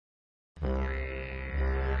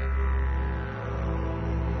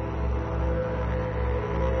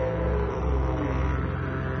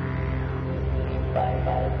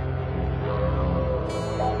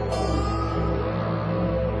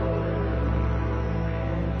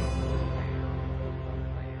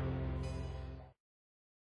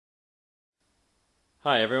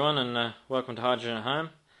Hi everyone, and welcome to Hydrogen at Home.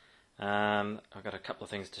 I've got a couple of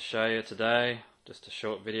things to show you today, just a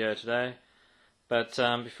short video today. But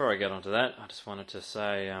before I get onto that, I just wanted to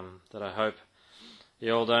say that I hope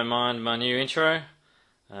you all don't mind my new intro.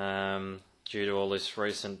 Due to all this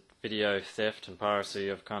recent video theft and piracy,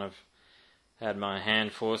 I've kind of had my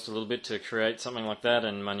hand forced a little bit to create something like that,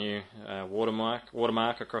 and my new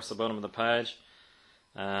watermark across the bottom of the page.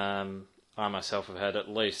 I myself have had at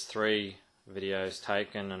least 3 videos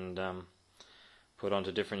taken and put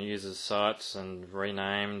onto different users' sites and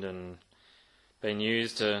renamed and been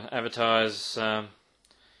used to advertise to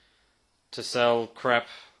sell crap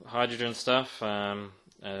hydrogen stuff,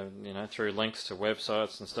 through links to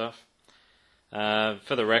websites and stuff.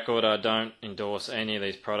 For the record, I don't endorse any of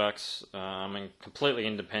these products. I'm a completely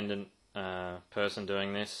independent person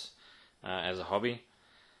doing this as a hobby.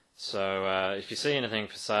 So if you see anything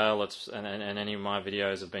for sale and any of my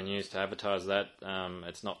videos have been used to advertise that,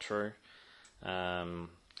 it's not true.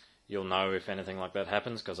 You'll know if anything like that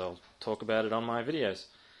happens because I'll talk about it on my videos.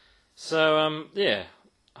 So I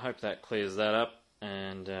hope that clears that up,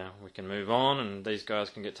 and we can move on and these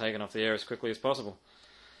guys can get taken off the air as quickly as possible.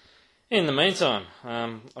 In the meantime,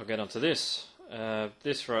 I'll get onto this.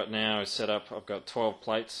 This right now is set up. I've got 12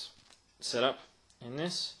 plates set up in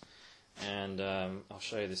this. And I'll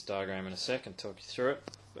show you this diagram in a sec and talk you through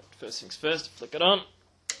it. But first things first, flick it on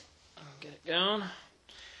and get it going.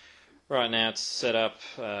 Right now it's set up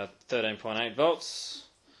 13.8 volts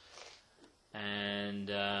and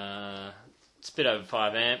it's a bit over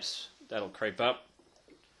 5 amps. That'll creep up.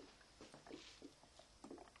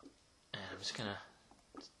 And I'm just going to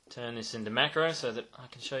turn this into macro so that I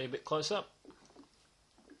can show you a bit close up.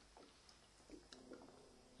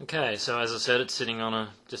 Okay, so as I said, it's sitting on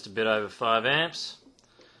just a bit over 5 amps.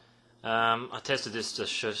 I tested this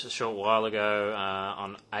just a short while ago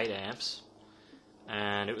on 8 amps,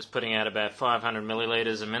 and it was putting out about 500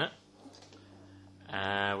 millilitres a minute,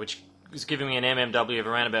 which was giving me an MMW of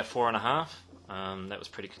around about 4.5. That was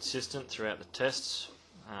pretty consistent throughout the tests,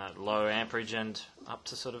 low amperage and up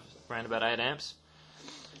to sort of around about 8 amps.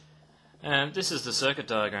 And this is the circuit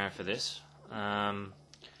diagram for this.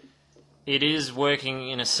 It is working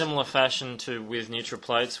in a similar fashion to with neutral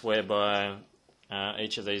plates, whereby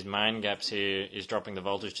each of these main gaps here is dropping the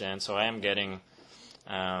voltage down. So I am getting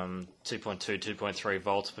 2.2, 2.3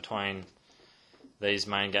 volts between these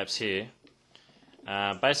main gaps here.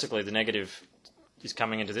 Basically, the negative is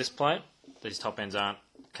coming into this plate. These top ends aren't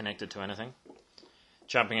connected to anything.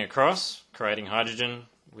 Jumping across, creating hydrogen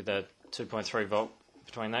with a 2.3 volt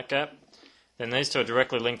between that gap. Then these two are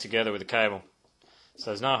directly linked together with a cable. So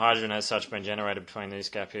there's no hydrogen as such been generated between these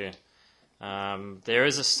gap here. There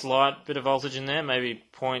is a slight bit of voltage in there, maybe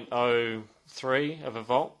 0.03 of a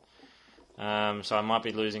volt. So I might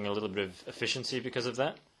be losing a little bit of efficiency because of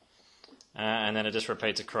that. And then it just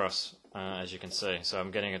repeats across, as you can see. So I'm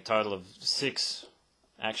getting a total of 6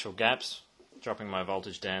 actual gaps, dropping my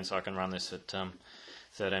voltage down so I can run this at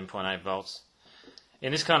 13.8 volts.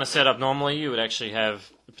 In this kind of setup, normally you would actually have,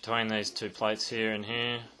 between these 2 plates here and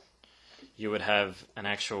here, you would have an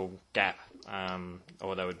actual gap,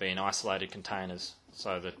 or they would be in isolated containers,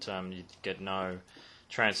 so that you'd get no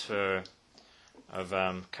transfer of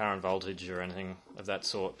current voltage or anything of that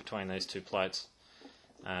sort between these 2 plates,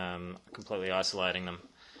 completely isolating them.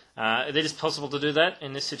 It is possible to do that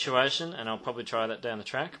in this situation, and I'll probably try that down the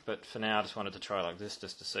track, but for now I just wanted to try like this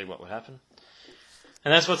just to see what would happen.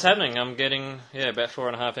 And that's what's happening. I'm getting about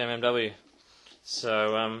 4.5 mmW.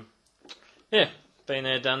 So been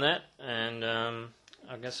there, done that, and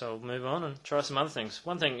I guess I'll move on and try some other things.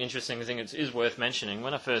 One thing interesting I think is worth mentioning,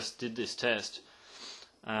 when I first did this test,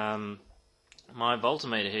 my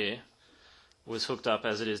voltmeter here was hooked up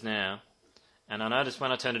as it is now, and I noticed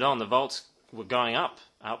when I turned it on, the volts were going up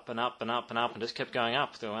and up and up and up, and just kept going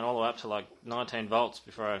up. They went all the way up to like 19 volts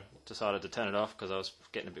before I decided to turn it off because I was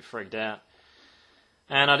getting a bit freaked out.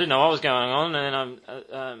 And I didn't know what was going on, and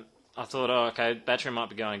then I thought, oh, okay, battery might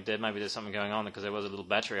be going dead. Maybe there's something going on, because there was a little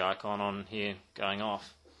battery icon on here going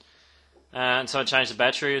off. And so I changed the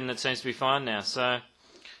battery, and it seems to be fine now. So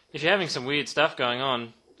if you're having some weird stuff going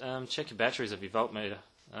on, check your batteries of your voltmeter.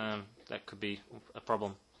 That could be a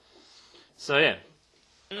problem. So yeah,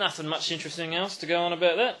 nothing much interesting else to go on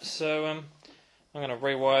about that. So I'm going to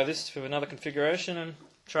rewire this to another configuration and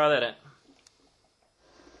try that out.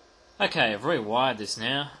 Okay, I've rewired this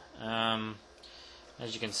now.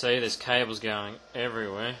 As you can see, there's cables going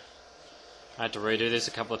everywhere. I had to redo this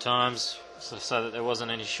a couple of times so that there wasn't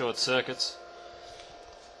any short circuits.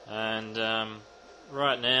 And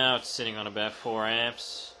right now it's sitting on about 4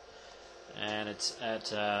 amps. and it's at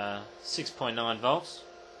 6.9 volts.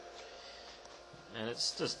 and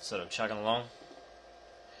it's just sort of chugging along.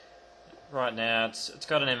 Right now it's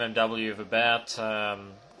got an MMW of about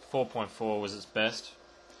 4.4 was its best,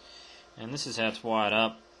 and this is how it's wired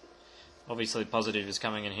up. Obviously positive is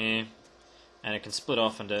coming in here, and it can split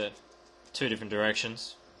off into two different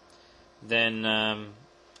directions. Then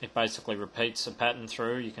it basically repeats a pattern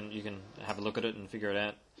through. You can have a look at it and figure it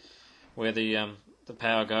out where the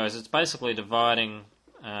power goes. It's basically dividing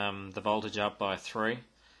the voltage up by 3.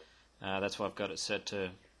 That's why I've got it set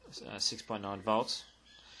to 6.9 volts.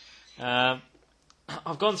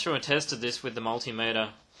 I've gone through and tested this with the multimeter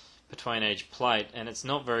between each plate, and it's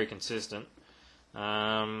not very consistent.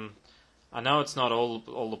 I know it's not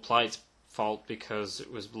all the plates' fault because it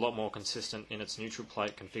was a lot more consistent in its neutral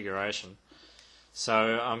plate configuration.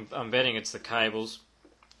 So I'm betting it's the cables.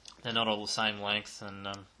 They're not all the same length, and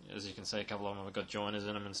as you can see, a couple of them have got joiners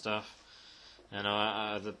in them and stuff. And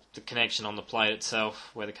the connection on the plate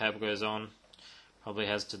itself, where the cable goes on, probably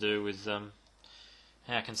has to do with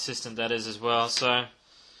how consistent that is as well. So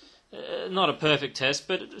not a perfect test,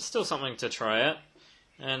 but it's still something to try out.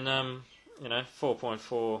 And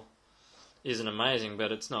 4.4 isn't amazing,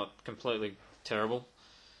 but it's not completely terrible.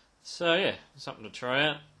 So yeah, something to try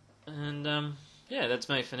out. And yeah, that's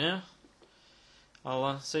me for now.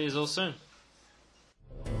 I'll see you all soon.